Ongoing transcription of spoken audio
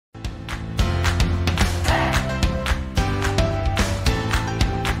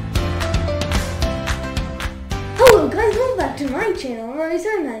my channel,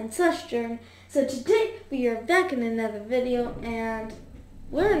 Roryoi So today we are back in another video, and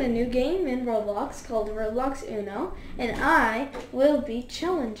we're in a new game in Roblox called Roblox Uno, and I will be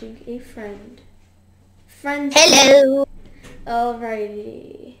challenging a friend. Hello.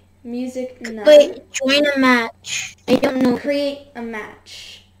 Alrighty. Music none. Wait, join a match. I don't know. Create a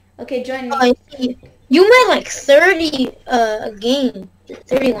match. Okay, join me. Oh, I see. You made like 30 a game.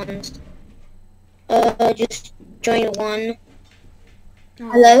 30 ones. Just join one.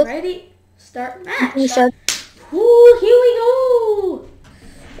 Hello? Ready? Start match. Ooh, here we go.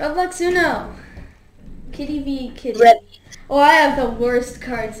 Roblox Uno. Kitty v Kitty. Ready. Oh, I have the worst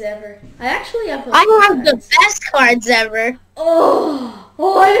cards ever. I actually have the I have the best cards ever. Oh,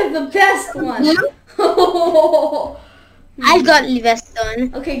 I have the best one. I've got the best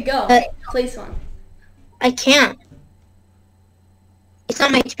one. Okay, go. Place one. I can't. It's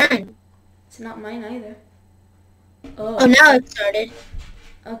not my turn. It's not mine either. Oh, now it started.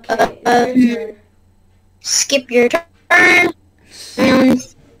 Okay, it's your turn. Skip your turn.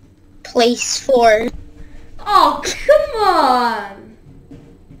 And place 4. Oh, come on!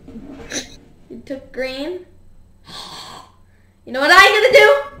 You took green. You know what I'm gonna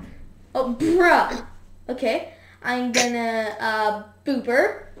do? Oh, bruh. Okay, I'm gonna,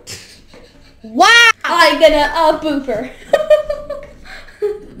 booper. Wow! I'm gonna, booper.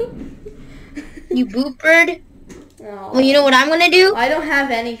 You boopered? No. Well, you know what I'm gonna do? I don't have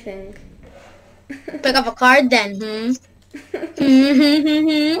anything. Pick up a card then.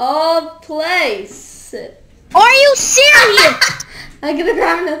 Oh, place it. Are you serious? I'm gonna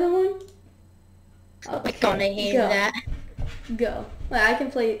grab another one. Okay, I hate go. that. Go. Wait, I can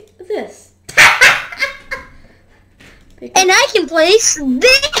play this. And I can place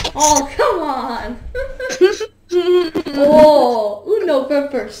this. Oh, come on. Oh, Uno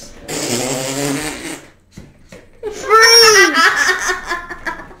peppers. Freeze.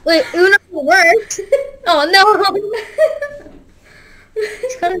 Wait, Uno worked. Oh no.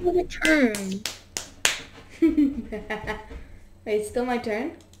 It's gotta be a turn. Wait, it's still my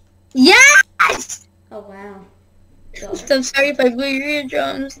turn? Yes! Oh, wow. I'm sorry if I blew your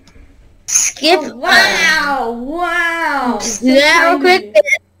eardrums. Skip. Oh, wow! Wow! Yeah, real quick.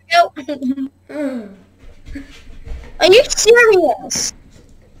 Are you serious?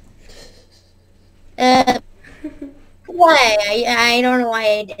 Why? I don't know why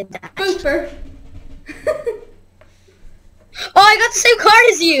I did that. Booper. Oh, I got the same card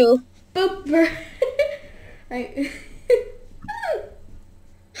as you. Booper.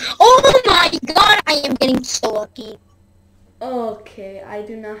 Oh my god, I am getting so lucky. Okay, I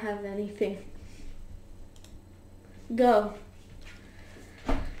do not have anything. Go.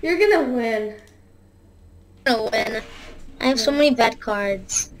 You're gonna win. I'm gonna win. I have so many bad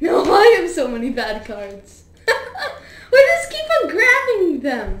cards. No, I have so many bad cards. We just keep on grabbing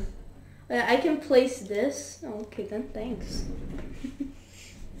them. I can place this. Oh, okay then, thanks.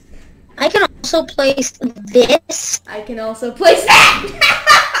 I can also place this. I can also place that!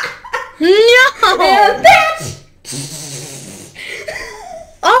 No! And that!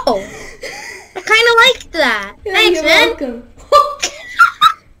 Oh! I kind of like that. Yeah, Thanks, you're man. welcome.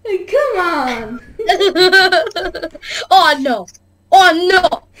 Hey, come on! Oh, no. Oh, no.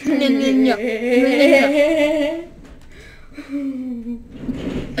 No, no, no.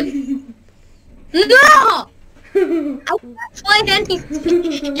 No! I can't play anything.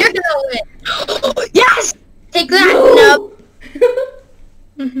 You're gonna win. Yes! Take that. No.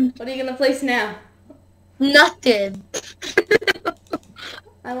 What are you gonna place now? Nothing.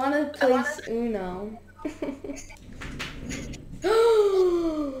 I want to place Uno.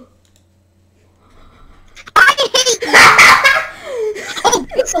 I hate that. Oh,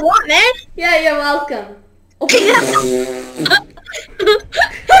 thanks a lot, man. Yeah, you're welcome. Oh.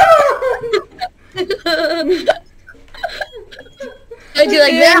 How'd you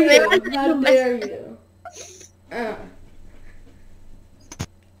like that, man? How dare you?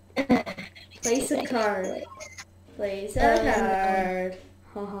 Place a card. Place a card.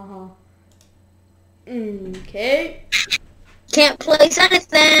 Ha ha ha. Okay. Can't place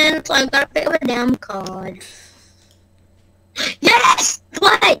anything, so I gotta pick up a damn card. Yes!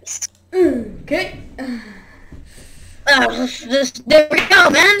 Place! Okay. There we go,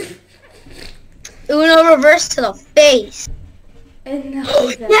 man. Uno reverse to the face. And now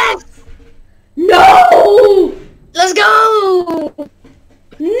Yes! No! Let's go!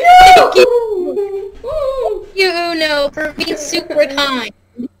 No! You Uno for being super kind.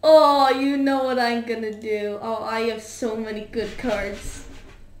 Oh, you know what I'm gonna do. Oh, I have so many good cards.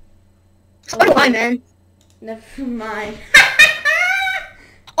 So do I, man. Never mind.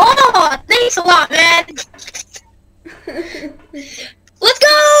 Oh, thanks a lot, man. Let's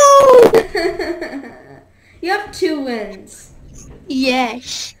go! You have 2 wins.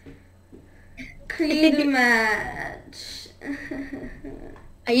 Yes. Create a match.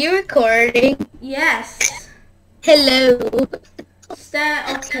 Are you recording? Yes. Hello.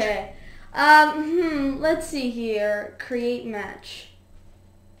 Okay. Let's see here. Create match.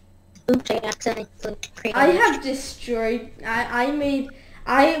 Oops, I accidentally clicked create I match. have destroyed.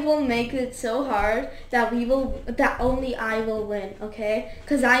 I will make it so hard that only I will win. Okay?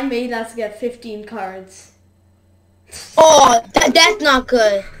 Because I made us get 15 cards. Oh, that's not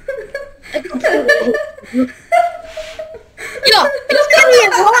good. Yo, you got me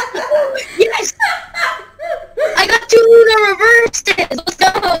wrong. Yes. I got 2 Uno reverses. Let's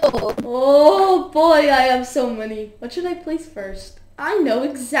go. Oh boy, I have so many. What should I place first? I know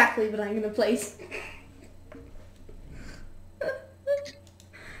exactly what I'm gonna place.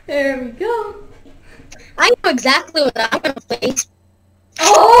 There we go. I know exactly what I'm gonna place.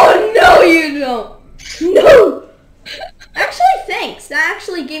 Oh no, you don't. No. Actually, thanks. That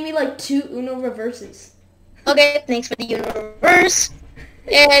actually gave me like 2 Uno reverses. Okay, thanks for the Uno reverse.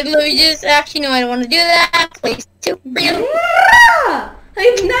 And let me just actually no, I don't want to do that. Place 2. I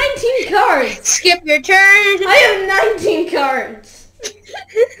have 19 cards. Skip your turn. I have 19 cards.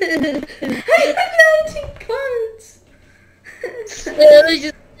 I have 19 cards. Let me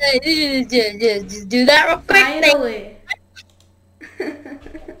just do that real quick. Finally.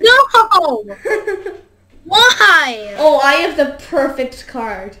 No! Why? Oh, I have the perfect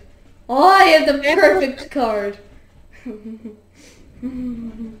card. Oh, I have the perfect card.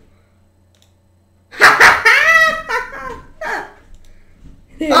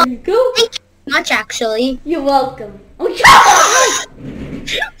 There you go. Thank you much, actually. You're welcome. Oh, yeah!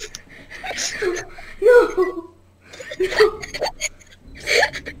 No. No.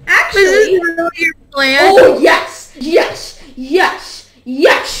 Actually. This is really your plan. Oh, yes! Yes! Yes!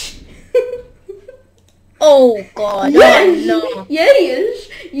 Yes! Oh, God. Yes! Oh, no. Yes!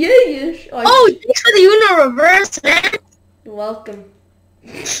 Yes! Oh, thanks for the Uno reverse, man. You're welcome.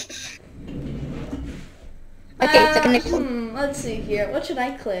 Okay, second. Let's see here. What should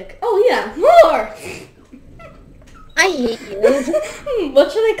I click? Oh, yeah. More! I hate you.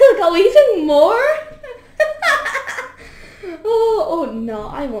 What should I click? Oh, even more? Oh, no.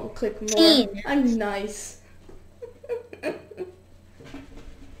 I won't click more. I'm nice.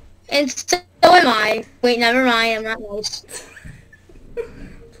 And so am I. Wait, never mind. I'm not nice.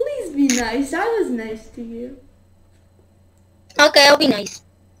 Please be nice. I was nice to you. Okay, I'll be nice.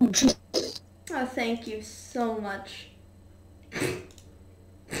 Oh, thank you so much.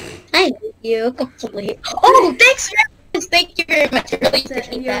 I hate you completely. Oh, thanks very much. Thank you very much. I really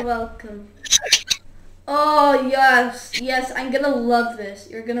appreciate You're that. welcome. Oh, yes. Yes, I'm gonna love this.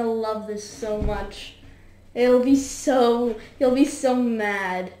 You're gonna love this so much. You'll be so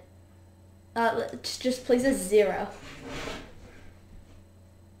mad. Let's just place a 0.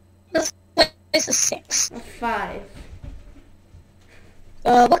 Let's place a 6. A 5.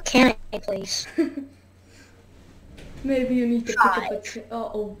 What can I place? Maybe you need to pick up a...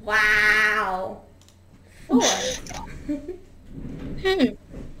 Oh, wow. 4.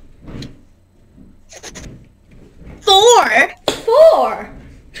 4? 4!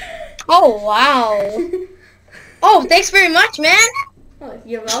 Oh, wow. Oh, thanks very much, man. Oh,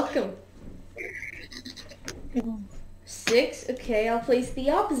 you're welcome. 6? Okay, I'll place the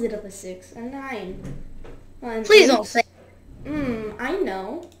opposite of a 6. A 9. Oh, Please don't say. I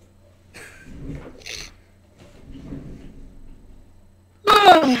know.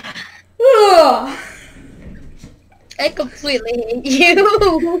 Ugh. I completely hate you.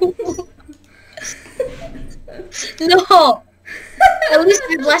 No. At least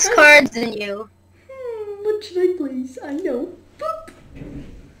I have less cards than you. What should I place? I know. Boop.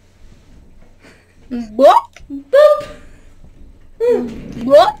 What? Boop.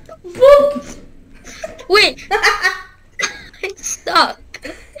 What? Boop. Wait. I'm stuck.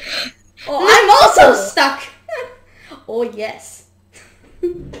 Oh, I'm also stuck. Oh, yes.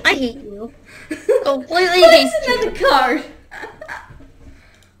 I hate you. Completely hate Place you. another card.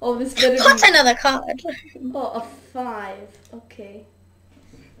 Oh, this better What's be... another card? Oh, a 5. Okay.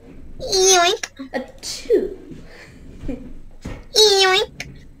 Yoink. A 2. Yoink.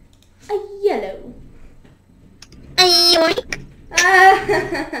 A yellow. Yoink.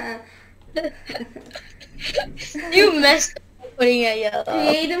 Ah. You messed up putting a yellow.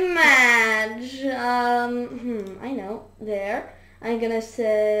 Create a match. I know. There. I'm gonna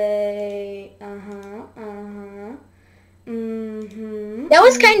say, That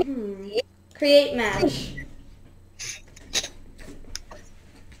was kind of Create match.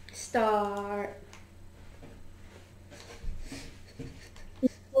 Start.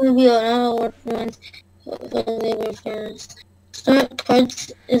 will be another word for start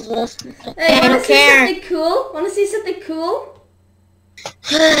cards is less. Hey, I don't care. Something cool? Want to see something cool?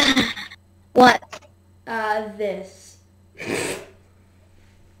 What? This.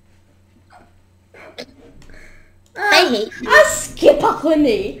 I hate you. I skip a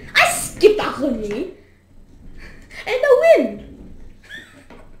honey. And I win.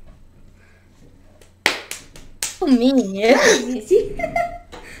 So mean, yeah. That was easy. That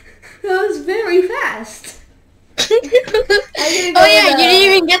was very fast. Oh yeah, you didn't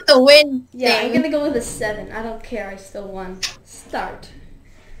even get the win. Yeah, thing. I'm gonna go with a 7. I don't care. I still won. Start.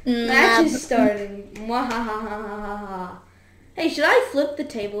 Nah. Match is starting. Mwahahahaha. Hey, should I flip the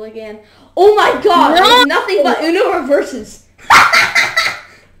table again? Oh my god, No! there's nothing but Uno reverses.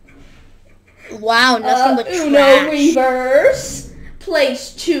 Wow, nothing but Uno trash. reverse.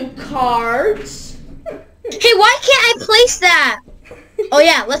 Place 2 cards. Hey, why can't I place that? Oh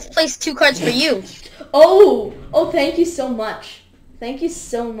yeah, let's place 2 cards for you. Oh, thank you so much. Thank you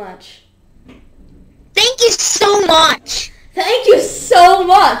so much. Thank you so much. Thank you so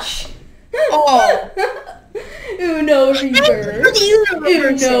much. Oh. Uno reverse.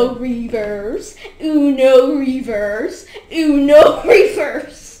 Uno reverse. Uno reverse. Uno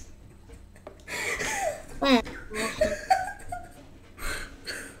reverse.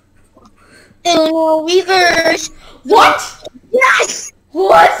 Uno reverse. What? Yes.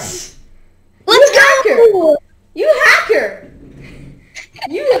 What? Let's go. You hacker.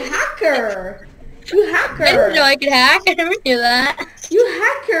 You hacker. You hacker. I didn't know I could hack. I never knew that. You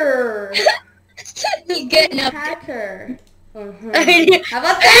hacker. You getting up. Hacker. I How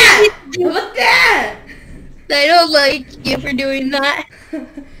about that? How about that? don't like you for doing that.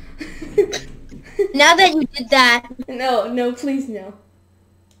 Now that you did that. No, please no.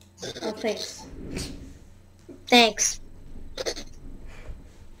 Oh, thanks. Thanks.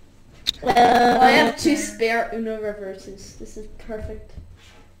 I have 2 spare Uno reverses. This is perfect.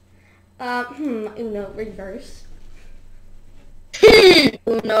 Uno reverse.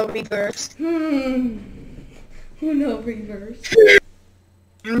 Uno reverse. Uno reverse.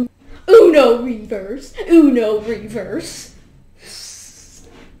 Uno reverse. Uno reverse.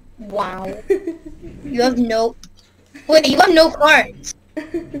 Wow. You have no... Wait, you have no cards.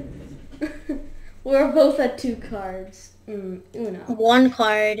 We're both at 2 cards. Uno. 1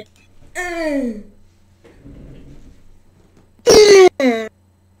 card. Oh,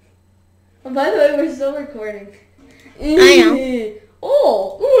 by the way, we're still recording. I know.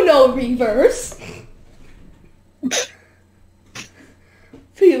 Oh, Uno reverse.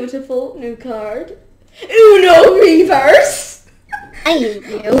 Beautiful new card. Uno reverse. I hate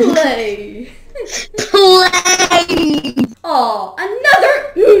you. Play. Play. Oh,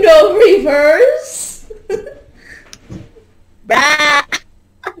 another Uno reverse. Bruh.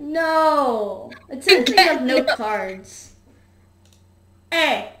 No. It says we have no cards.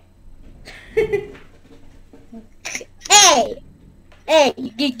 Hey. Hey,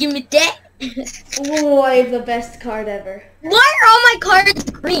 you give me that. Oh, I have the best card ever. Why are all my cards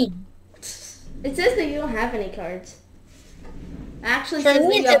green? It says that you don't have any cards. Actually, it For says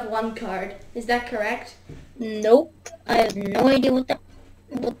me, that you it's have 1 card. Is that correct? Nope. I have no idea what the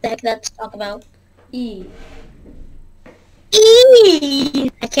heck that's talking about. E. E.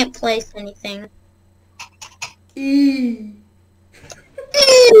 I can't place anything. E.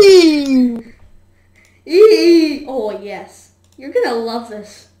 E. E. Oh, yes. You're gonna love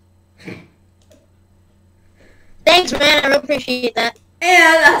this. Thanks, man. I really appreciate that.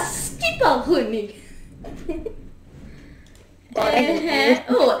 And a skipper honey.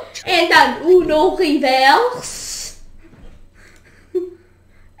 Oh, and an Uno reverse.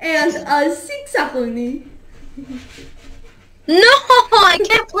 And a zigzag honey. No, I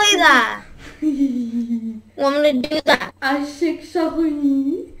can't play that. Want me to do that? A zigzag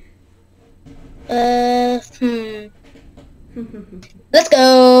honey. Let's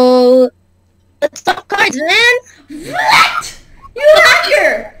go. Let's talk cards, man. What? You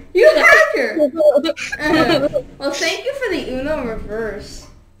hacker! You hacker! Well, thank you for the Uno reverse.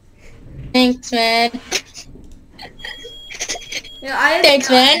 Thanks, man. You know, I Thanks,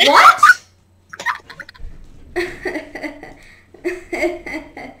 man. What?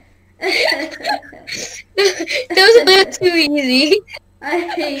 That was a little too easy. I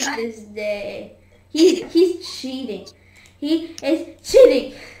hate this day. He's cheating. He is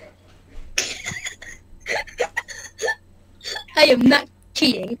cheating. I am not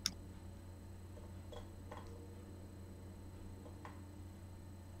cheating.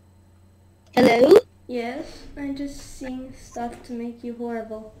 Hello? Yes, I'm just seeing stuff to make you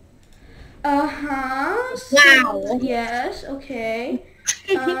horrible. Uh-huh. Wow. Yes, okay.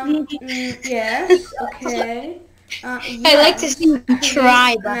 Yes. Okay. I like to see you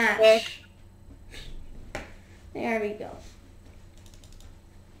try that. Match. There we go.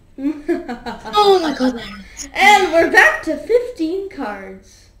 Oh my god. And we're back to 15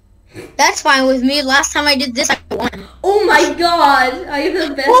 cards. That's fine with me. Last time I did this, I won. Oh my god! I have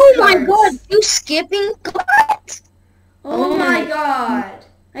the best Oh cards. my god, you skipping cards? Oh my god.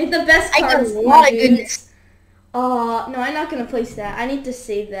 I have the best I got cards. a lot of dudes. goodness. No, I'm not gonna place that. I need to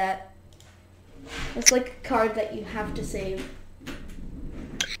save that. It's like a card that you have to save.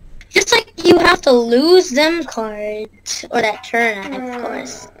 Just like you have to lose them cards. Or that turn, of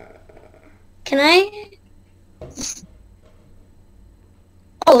course. Can I?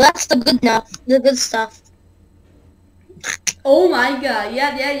 Oh, that's the good stuff. Oh my god.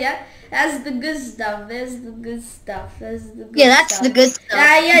 Yeah. That's the good stuff. That's the good stuff. That's the good Yeah, that's stuff. the good stuff.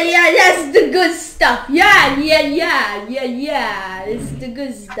 Yeah. That's the good stuff. Yeah. It's the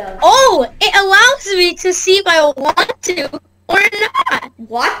good stuff. Oh, it allows me to see if I want to or not.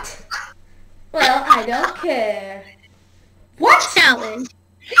 What? Well, I don't care. What? Challenge.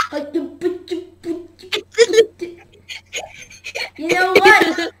 You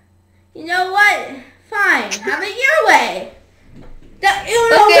know what? Fine. Have it your way. The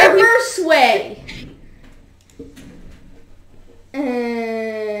reverse way.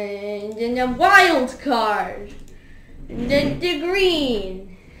 And then a wild card. And then the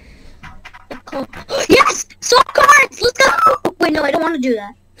green. Yes! Swap cards! Let's go! Wait, no, I don't want to do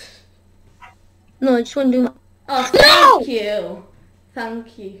that. No, I just want to do... Oh, thank you.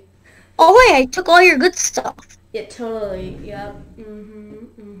 Thank you. Oh, wait, I took all your good stuff. Yeah, totally. Yep.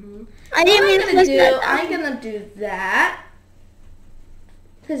 I didn't mean to do that. I'm gonna do that.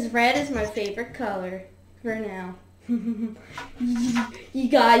 Because red is my favorite color for now. You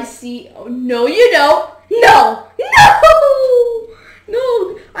guys see? Oh, no, you don't. No!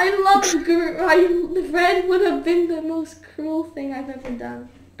 I love the red would have been the most cruel thing I've ever done.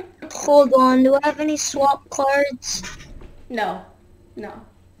 Hold on, do I have any swap cards? No,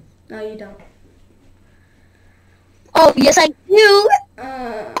 you don't. Oh, yes, I do.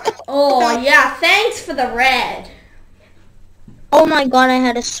 Oh, yeah, thanks for the red. Oh my god, I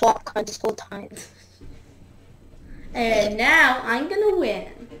had a swap card this whole time. And now I'm gonna win.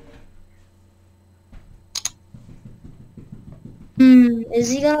 Is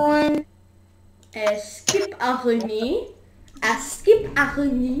he gonna win? Skip Aruni. Skip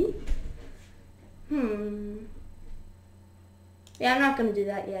Aruni. Yeah, I'm not gonna do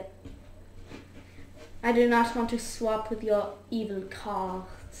that yet. I do not want to swap with your evil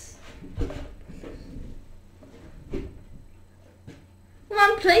cards. Come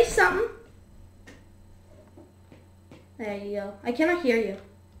on, play something. There you go. I cannot hear you.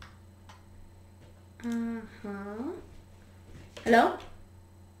 Hello?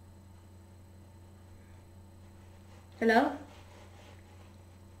 Hello?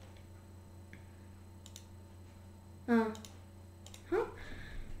 Huh? Four,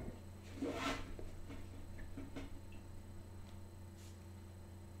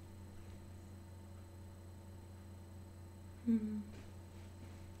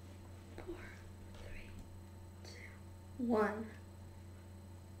 three, two, one.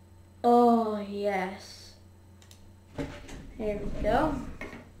 Oh, yes. Here we go.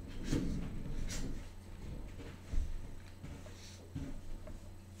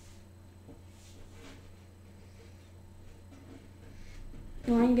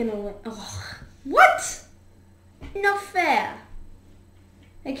 Oh, I'm gonna win. Oh, what? Not fair.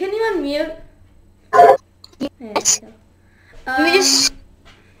 Hey, can you unmute? There we go. Just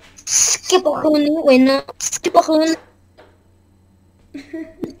skip a hoon, win. Skip a hoon.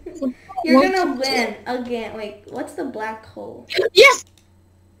 You're gonna win again. Wait, what's the black hole? Yes!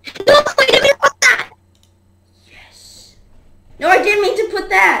 No, wait a minute, what's that? Yes. No, I didn't mean to put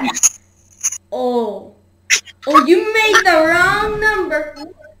that. Yes. Oh, you made the wrong number.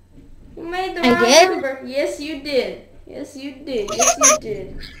 You made the wrong number. Yes, you did. Yes, you did. Yes, you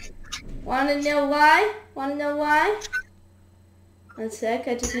did. Wanna know why? Wanna know why? One sec,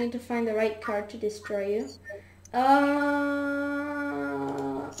 I just need to find the right card to destroy you.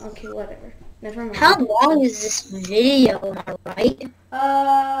 Okay, whatever. Never mind. How long is this video, am I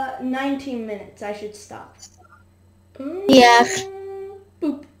right? 19 minutes. I should stop. Yeah.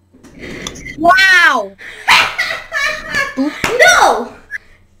 Boop. Wow! No!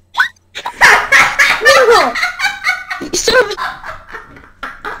 No! You serve...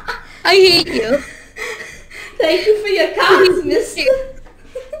 I hate you. Thank you for your cards, mister.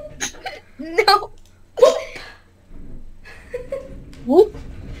 No. Whoop.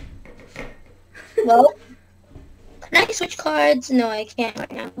 Well, can I switch cards? cards? No, I can't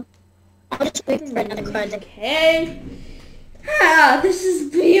right now. I'll just wait for another card. Okay. Ah, this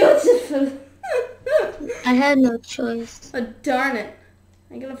is beautiful. I had no choice. Oh, darn it.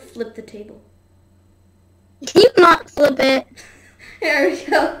 I'm gonna flip the table. Can you not flip it? There we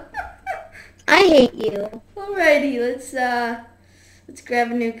go. I hate you. Alrighty, let's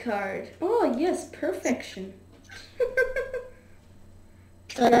grab a new card. Oh yes, perfection.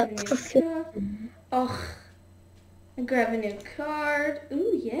 Shut up. Oh, I grab a new card.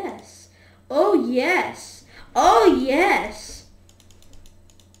 Ooh yes. Oh yes. Oh yes.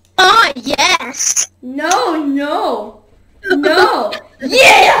 Oh, yes! No, no, no.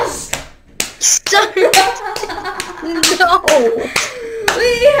 Yes. Stop. No! We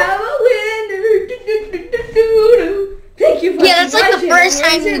have a winner. Thank you for Yeah, that's like the first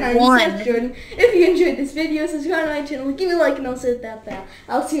time you won. Jordan. If you enjoyed this video, subscribe to my channel, give me a like, and also hit that bell.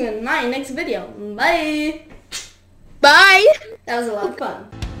 I'll see you in my next video. Bye. Bye! That was a lot of fun.